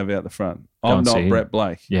you should have out the front. Go I'm and see not him. Brett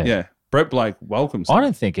Blake. Yeah. Yeah. Brett Blake welcomes I him.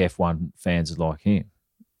 don't think F1 fans are like him.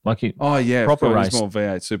 Like he, Oh, yeah. proper Proper race. He's more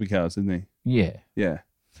V8 supercars, isn't he? Yeah, Yeah.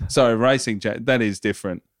 So racing, that is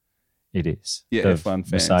different. it is. Yeah, The F1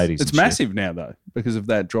 fans. Mercedes It's and shit. massive now, though, because of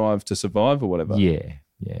that drive to survive or whatever. Yeah,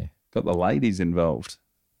 yeah. Got the ladies involved.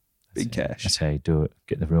 Big cash. That's how you do it.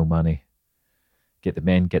 Get the real money. Get the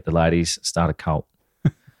men, get the ladies, start a cult.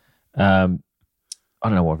 I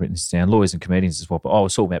don't know what I've written this down. Lawyers and comedians swap. Oh, I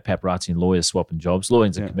was talking about paparazzi and lawyers swapping jobs.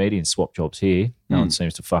 Lawyers and comedians swap jobs here. No one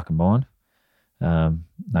seems to fucking mind.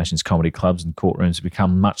 Nation's comedy clubs and courtrooms have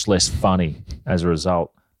become much less funny as a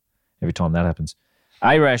result every time that happens.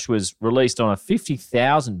 Arash was released on a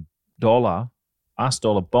 $50,000 US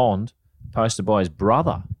dollar bond posted by his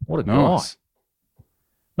brother. What a Nice. guy.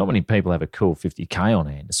 Not many people have a cool 50K on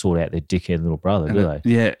hand to sort out their dickhead little brother, do they?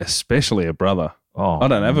 Yeah, especially a brother. Oh, I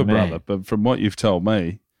don't have a man. brother, but from what you've told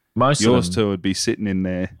me, Most yours of them, two would be sitting in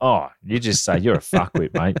there. oh, you just say, you're a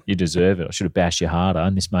fuckwit, mate. You deserve it. I should have bashed you harder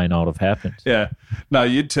and this may not have happened. Yeah. No,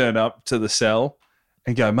 you'd turn up to the cell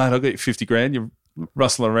and go, mate, I'll get you 50 grand. You're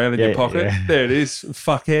rustling around in your pocket. yeah. There it is,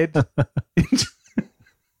 fuckhead.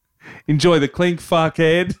 Enjoy the clink,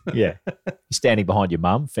 fuckhead. Yeah. You're standing behind your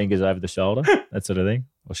mum, fingers over the shoulder, that sort of thing.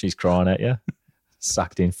 Or she's crying at you.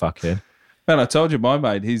 Sucked in, fuckhead. Man, I told you, my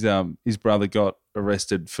mate, his brother got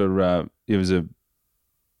arrested for he was a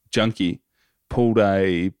junkie, pulled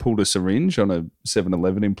a syringe on a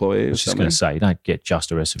 7-Eleven employee. I or was just something. going to say, you don't get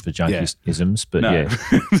just arrested for junkiisms, but No. yeah,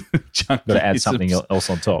 got to add Junkiisms. something else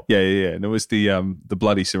on top. Yeah. And it was the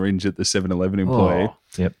bloody syringe at the 7-Eleven employee. Oh,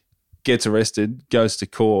 yep. Gets arrested, goes to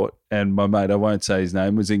court, and my mate, I won't say his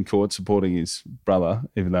name, was in court supporting his brother,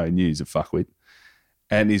 even though he knew he's a fuckwit.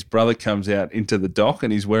 And his brother comes out into the dock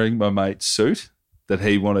and he's wearing my mate's suit that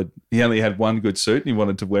he wanted. He only had one good suit and he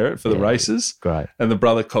wanted to wear it for the races. Great. And the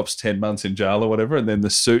brother cops 10 months in jail or whatever, and then the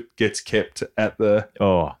suit gets kept at the...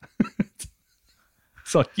 Oh,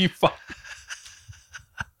 It's like, you fuck...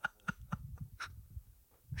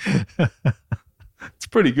 It's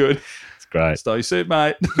pretty good. it's great. Stole your suit,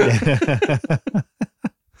 mate.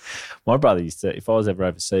 My brother used to, if I was ever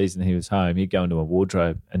overseas and he was home, he'd go into a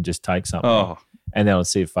wardrobe and just take something. Oh. And then I'd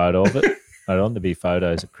see a photo of it. I'd on to be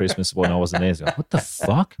photos at Christmas when I wasn't there. So, what the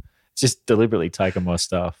fuck? Just deliberately taking my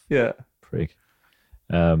stuff. Yeah. Prick.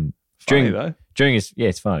 Funny, During though.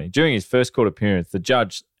 it's funny. During his first court appearance, the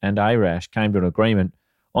judge and Arash came to an agreement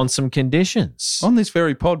on some conditions. On this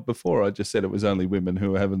very pod before, I just said it was only women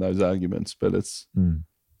who were having those arguments, but it's...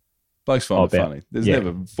 Blokes find it about- funny. There's yeah.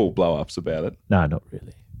 never full blow-ups about it. No, not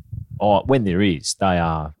really. Oh, when there is, they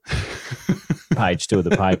are page 2 of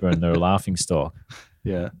the paper and they're a laughing stock.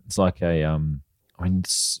 Yeah. It's like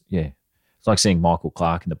it's like seeing Michael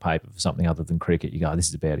Clark in the paper for something other than cricket. You go, this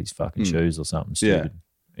is about his fucking shoes or something stupid.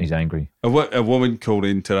 He's angry. A woman called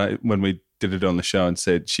in today when we did it on the show and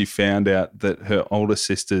said she found out that her older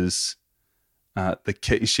sister's the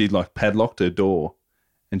key, she like padlocked her door,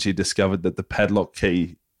 and she discovered that the padlock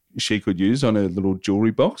key she could use on her little jewelry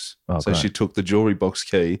box. Oh, so great. she took the jewelry box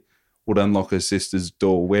key, would unlock her sister's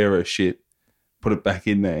door, wear her shit, put it back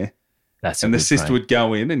in there. That's And a the good sister frame. would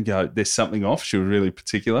go in and go, there's something off. She was really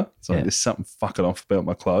particular. It's like, Yeah. there's something fucking off about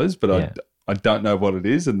my clothes, but Yeah. I don't know what it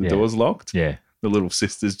is, and the Yeah. door's locked. Yeah. The little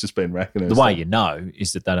sister's just been racking her The way stuff. you know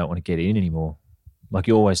is that they don't want to get in anymore. Like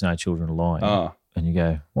you always know children are lying. Ah. And you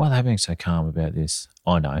go, why are they being so calm about this?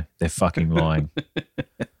 I know. They're fucking lying.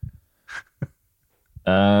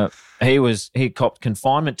 He copped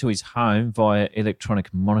confinement to his home via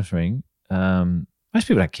electronic monitoring. Most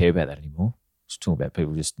people don't care about that anymore. It's talking about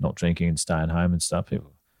people just not drinking and staying home and stuff.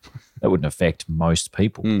 That wouldn't affect most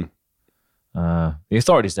people. The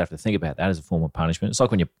authorities have to think about that as a form of punishment. It's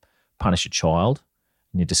like when you punish a child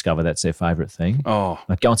and you discover that's their favourite thing. Oh,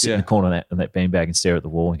 Like go and sit in yeah. the corner of that beanbag and stare at the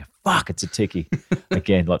wall and go, fuck, it's a ticky.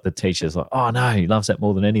 Again, like the teacher's like, oh no, he loves that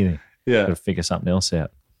more than anything. Yeah. Got to figure something else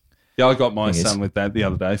out. Yeah, I got my Thing is- son with that the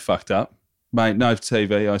other day, fucked up. mate, no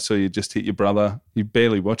TV. I saw you just hit your brother. He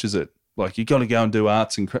barely watches it. Like, you got to go and do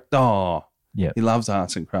arts and crafts. Oh, Yeah. he loves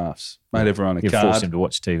arts and crafts. Made everyone a You card. forced him to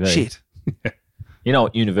watch TV. Shit. You know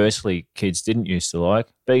what universally kids didn't used to like?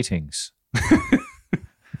 Beatings.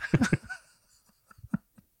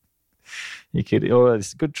 You kidding? Oh,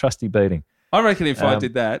 it's a good trusty beating. I reckon if I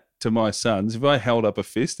did that to my sons, if I held up a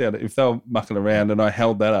fist out, if they were mucking around and I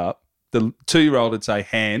held that up, the 2-year-old would say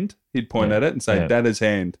hand. He'd point at it and say, "That is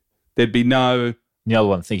hand." There'd be no. The other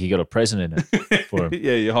one think he got a present in it for him.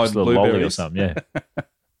 Yeah, you hide Just a little lolly or blueberries something.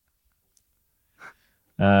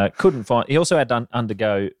 Yeah. Couldn't find. He also had to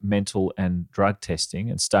undergo mental and drug testing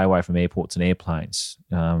and stay away from airports and airplanes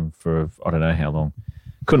for I don't know how long.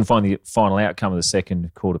 Couldn't find the final outcome of the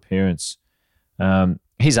second court appearance.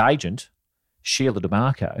 His agent, Sheila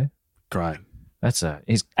DeMarco. Great. That's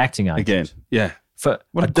his acting agent. Again, yeah. For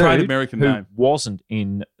what a dude great American who name. wasn't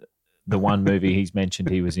in the one movie he's mentioned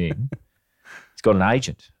he was in. He's got an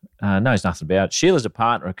agent. Knows nothing about it. Sheila's a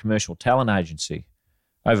partner at a commercial talent agency.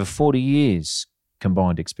 Over 40 years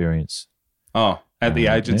combined experience. Oh, at the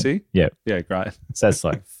agency? Yeah. Yeah, great. So that's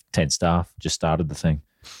like 10 staff, just started the thing.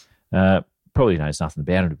 Probably knows nothing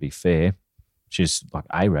about him, to be fair. She's like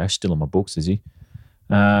A-Rash, still on my books, is he?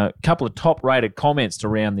 Couple of top-rated comments to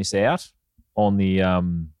round this out on the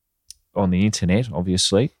internet,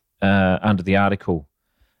 obviously, under the article.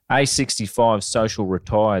 A65 Social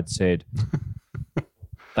Retired said,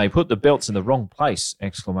 they put the belts in the wrong place, !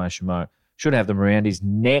 Should have them around his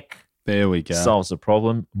neck. There we go. Solves the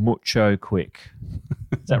problem. Mucho quick.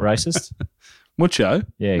 Is that racist? Mucho?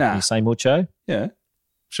 Yeah, Nah. can you say mucho? Yeah.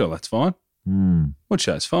 Sure, that's fine.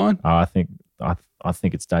 Mucho's fine. Oh, I think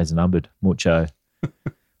it's days are numbered. Mucho.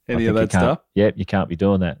 Any of that you can't- stuff? Yep, you can't be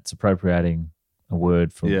doing that. It's appropriating a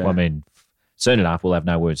word from. Yeah. I mean, soon enough we'll have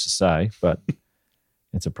no words to say, but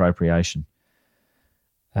it's appropriation.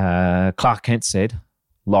 Clark Kent said,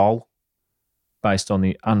 "Lol," based on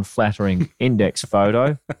the unflattering index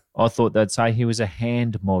photo. I thought they'd say he was a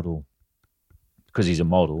hand model because he's a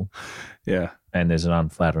model. Yeah. And there's an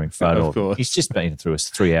unflattering photo. Of course. He's just been through a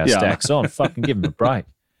 3-hour Yeah. stacks on. Fucking give him a break.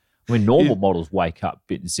 I mean, normal models wake up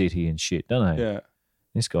bit zitty and shit, don't they? Yeah.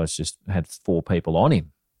 This guy's just had 4 people on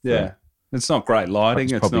him. Yeah. It's not great lighting.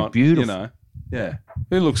 It's It's probably not beautiful. You know. Yeah.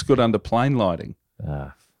 Who looks good under plain lighting?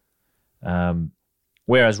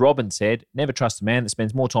 Whereas Robin said, never trust a man that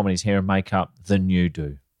spends more time on his hair and makeup than you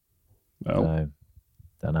do. Well, So,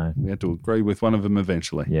 don't know. we had to agree with one of them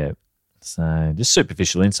eventually. Yeah. So just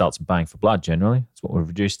superficial insults and bang for blood generally. That's what we've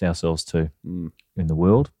reduced ourselves to in the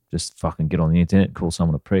world. Just fucking get on the internet, call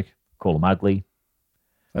someone a prick, call them ugly.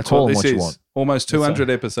 That's Call what them this you is. want. Almost 200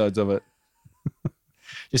 episodes of it.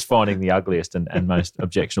 Just finding the ugliest and most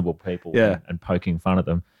objectionable people Yeah. and poking fun at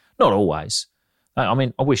them. Not always. I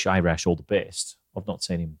mean, I wish A-Rash all the best. I've not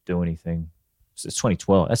seen him do anything. It's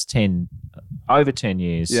 2012. That's over 10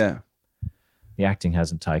 years. Yeah. The acting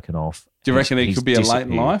hasn't taken off. Do you reckon he He's could be a late in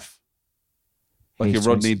disappeared. life? Like He's a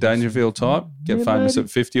Rodney 26. Dangerfield type? Get Yeah, famous maybe.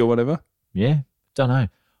 at 50 or whatever? Yeah, don't know.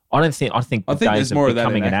 I think I the think days there's more of of that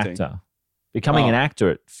in becoming an acting. actor. Becoming an actor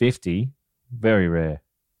at 50, very rare.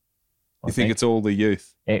 You think it's all the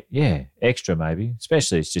youth? Yeah, extra maybe.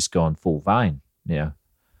 Especially it's just gone full vein. Yeah,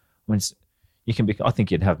 when you can be, I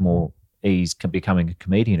think you'd have more ease becoming a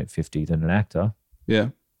comedian at 50 than an actor. Yeah.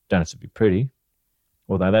 Don't have to be pretty,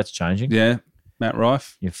 although that's changing. Yeah. Matt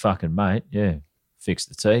Rife. Your fucking mate. Yeah, fix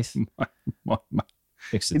the teeth. My mate.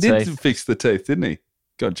 Fix the He teeth. did fix the teeth, didn't he?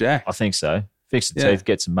 Got jacked. I think so. Fix the Yeah. teeth,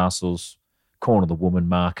 get some muscles, corner the woman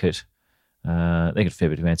market. They got a fair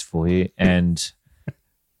bit to answer for here, and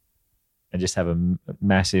just have a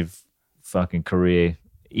massive fucking career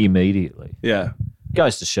immediately. Yeah.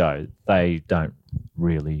 Goes to show they don't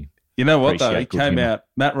really. You know what, though? He appreciate good came humour. out,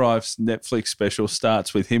 Matt Rife's Netflix special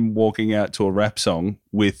starts with him walking out to a rap song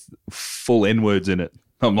with full N-words in it.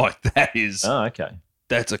 I'm like, Oh, okay.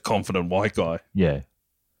 that's a confident white guy. Yeah.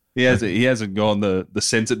 He hasn't gone the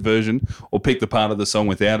censored version or picked the part of the song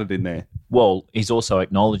without it in there. Well, he's also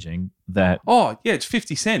acknowledging that. Oh, yeah, it's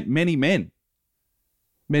 50 Cent. Many men.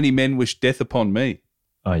 Many men wish death upon me.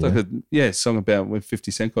 Oh, It's yeah. like a song about when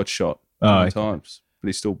 50 Cent got shot Oh, 9 okay. times, but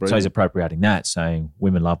he's still So breathing. he's appropriating that, saying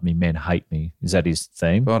women love me, men hate me. Is that his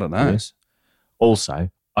theme? I don't know. Yes.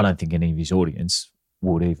 Also, I don't think any of his audience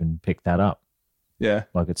would even pick that up. Yeah.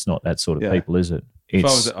 Like, it's not that sort of Yeah. people, is it? If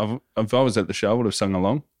It's, I was at the show, I would have sung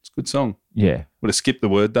along. It's a good song. yeah. Would have skipped the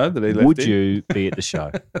word, though, that he left Would in. you be at the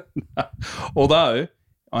show? Although,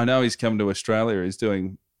 I know he's come to Australia. He's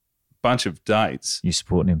doing a bunch of dates. You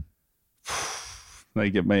supporting him? They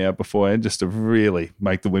get me out beforehand just to really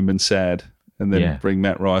make the women sad and then Yeah. bring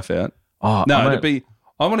Matt Rife out. Oh, No, I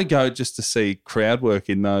I want to go just to see crowd work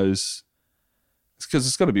in those It's because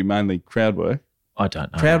it's got to be mainly crowd work. I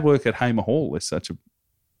don't know. Crowd work at Hamer Hall is such a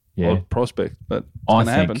odd prospect, but it's going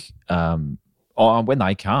to happen. When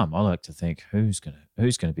they come, I like to think who's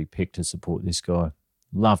gonna be picked to support this guy.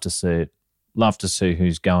 Love to see it. Love to see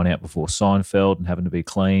who's going out before Seinfeld and having to be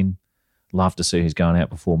clean. Love to see who's going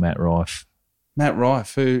out before Matt Rife. Matt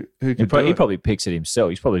Rife, who could he do it? probably picks it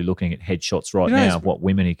himself. He's probably looking at headshots right now of what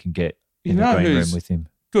women he can get in the green room with him.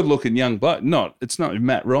 Good-looking young bloke. It's not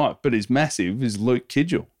Matt Rife, but he's massive. Is Luke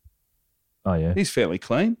Kidgel. Oh yeah, he's fairly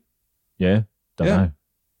clean. Yeah, don't know.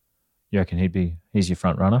 You reckon he's your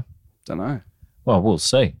front runner? Don't know. Well, we'll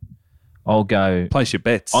see. I'll go. Place your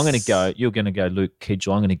bets. I'm going to go. You're going to go Luke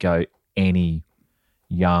Kidgel. I'm going to go any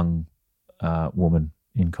young woman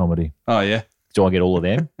in comedy. Oh yeah. Do I get all of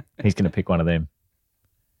them? He's going to pick one of them,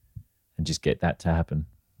 and just get that to happen.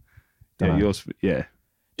 Yours. Yeah.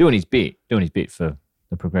 Doing his bit for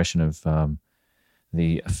the progression of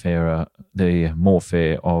the more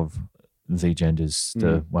fair of the genders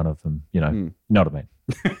to one of them. You know what I mean.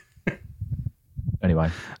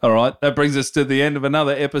 Anyway. All right. That brings us to the end of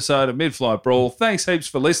another episode of Mid-Flight Brawl. Thanks heaps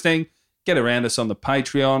for listening. Get around us on the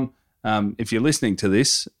Patreon. If you're listening to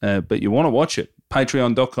this, but you want to watch it,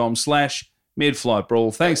 patreon.com/Mid-Flight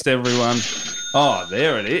Brawl. Thanks to everyone. Oh,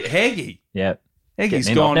 there it is. Heggy. Yeah. Heggy's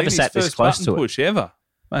gone in his first this close button to push ever.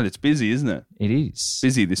 Mate, it's busy, isn't it? It is.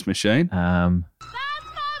 Busy, this machine. There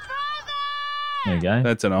you go.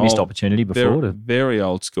 That's an missed opportunity before. Very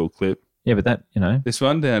old school clip. Yeah, but that, This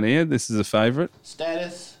one down here, this is a favourite.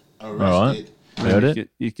 Status All right. Heard it.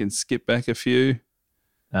 You can skip back a few.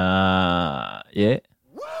 Yeah. I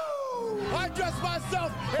dress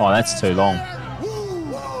myself. Oh, that's too long.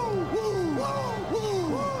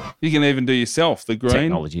 You can even do yourself, the green.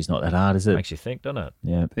 Technology's not that hard, is it? Makes you think, doesn't it?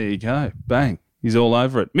 Yeah. There you go. Bang. He's all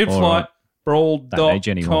over it.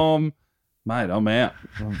 Midflightbrawl.com. Mate, I'm out.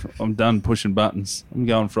 I'm done pushing buttons. I'm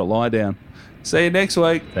going for a lie down. See you next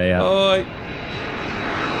week. See ya. Bye.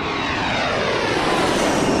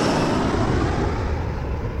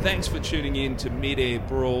 Thanks for tuning in to Mid-Air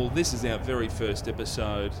Brawl. This is our very first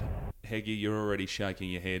episode. Heggy, you're already shaking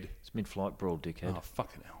your head. It's Mid-Flight Brawl, dickhead. Oh,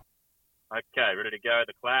 fucking hell. Okay, ready to go.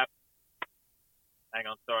 The clap. Hang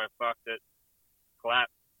on, sorry, I fucked it. Clap.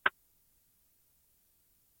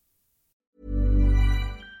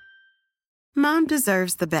 Mom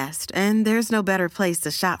deserves the best, and there's no better place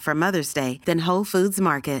to shop for Mother's Day than Whole Foods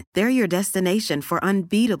Market. They're your destination for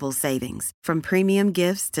unbeatable savings, from premium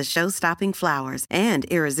gifts to show-stopping flowers and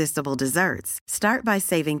irresistible desserts. Start by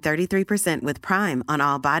saving 33% with Prime on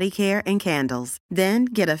all body care and candles. Then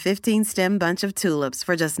get a 15-stem bunch of tulips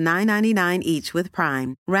for just $9.99 each with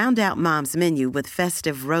Prime. Round out Mom's menu with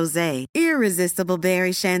festive rosé, irresistible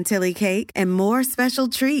berry chantilly cake, and more special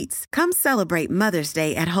treats. Come celebrate Mother's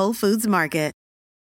Day at Whole Foods Market.